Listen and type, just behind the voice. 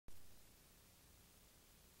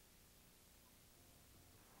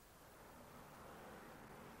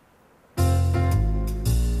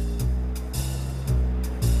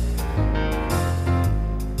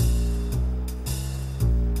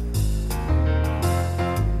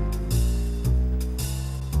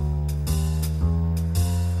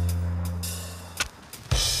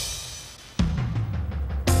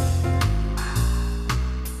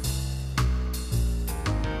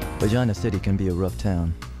Vagina City can be a rough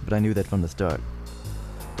town, but I knew that from the start.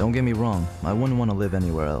 Don't get me wrong, I wouldn't want to live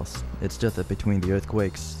anywhere else. It's just that between the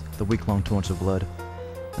earthquakes, the week-long torrents of blood,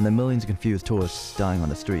 and the millions of confused tourists dying on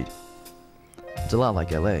the street, it's a lot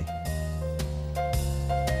like LA.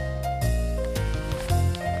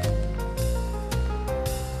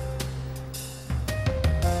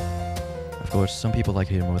 Of course, some people like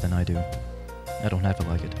it here more than I do. I don't have to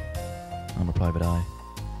like it. I'm a private eye.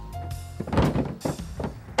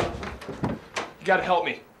 You gotta help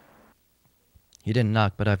me. He didn't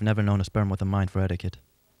knock, but I've never known a sperm with a mind for etiquette.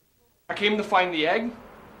 I came to find the egg,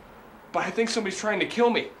 but I think somebody's trying to kill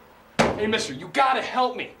me. Hey, mister, you gotta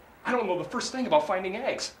help me. I don't know the first thing about finding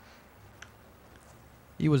eggs.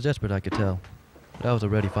 He was desperate, I could tell, but I was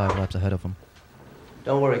already 5 laps ahead of him.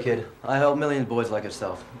 Don't worry, kid. I help millions of boys like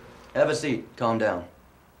yourself. Have a seat. Calm down.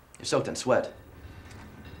 You're soaked in sweat.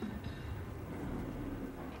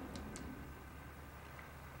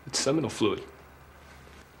 It's seminal fluid.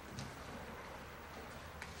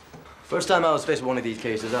 First time I was faced with one of these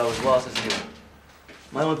cases, I was lost as a kid.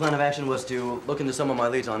 My only plan of action was to look into some of my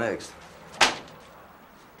leads on eggs.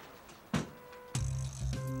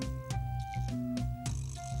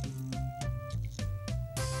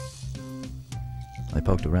 I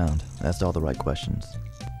poked around, asked all the right questions.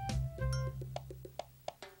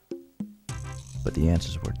 But the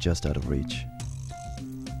answers were just out of reach.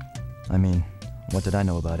 I mean, what did I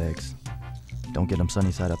know about eggs? Don't get them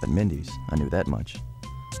sunny side up at Mindy's, I knew that much.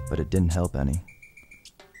 But it didn't help any.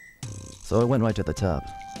 So I went right to the top.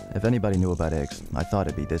 If anybody knew about eggs, I thought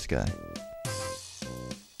it'd be this guy.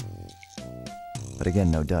 But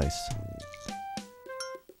again, no dice.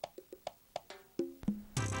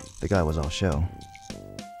 The guy was all show.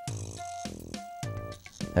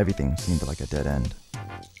 Everything seemed like a dead end.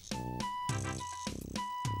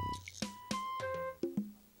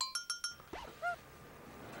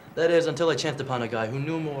 That is, until I chanced upon a guy who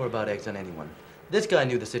knew more about eggs than anyone. This guy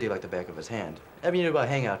knew the city like the back of his hand. Every nearby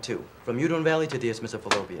hangout, too. From Udon Valley to the Isthmus of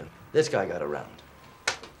Fallopian. This guy got around.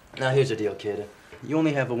 Now, here's the deal, kid. You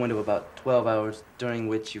only have a window of about 12 hours during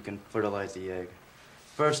which you can fertilize the egg.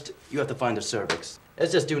 First, you have to find the cervix.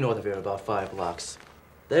 It's just due north of here, about 5 blocks.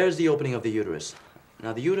 There's the opening of the uterus.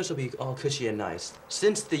 Now, the uterus will be all cushy and nice,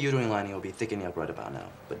 since the uterine lining will be thickening up right about now.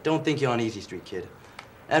 But don't think you're on easy street, kid.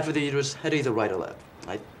 After the uterus, head either right or left.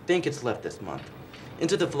 I think it's left this month.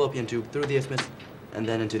 Into the fallopian tube, through the isthmus, and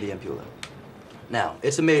then into the ampulla. Now,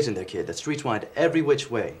 it's amazing there, kid. The streets wind every which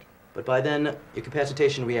way. But by then, your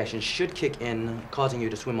capacitation reaction should kick in, causing you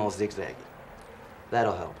to swim all zigzaggy.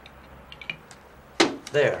 That'll help.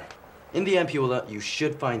 There. In the ampulla, you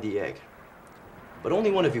should find the egg. But only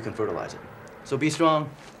one of you can fertilize it. So be strong,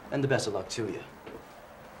 and the best of luck to you.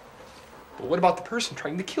 But what about the person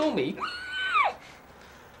trying to kill me?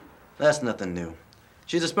 That's nothing new.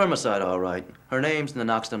 She's a spermicide, all right. Her name's the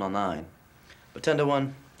Noxtonal 9. But 10 to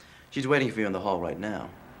 1, she's waiting for you in the hall right now.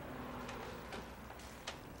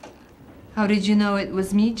 How did you know it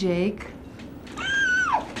was me, Jake?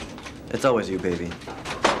 It's always you, baby.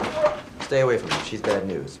 Stay away from her. She's bad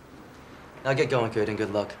news. Now get going, kid, and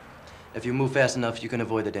good luck. If you move fast enough, you can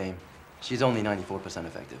avoid the dame. She's only 94%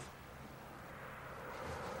 effective.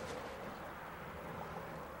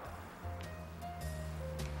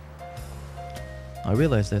 I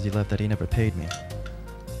realized as he left that he never paid me.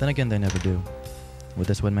 Then again, they never do. Would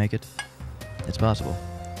this one make it? It's possible.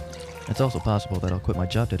 It's also possible that I'll quit my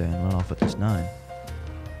job today and run off with this 9.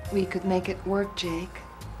 We could make it work, Jake.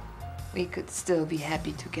 We could still be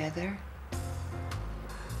happy together.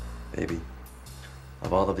 Baby,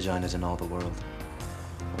 of all the vaginas in all the world,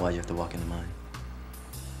 why you have to walk into mine?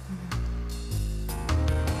 Mm-hmm.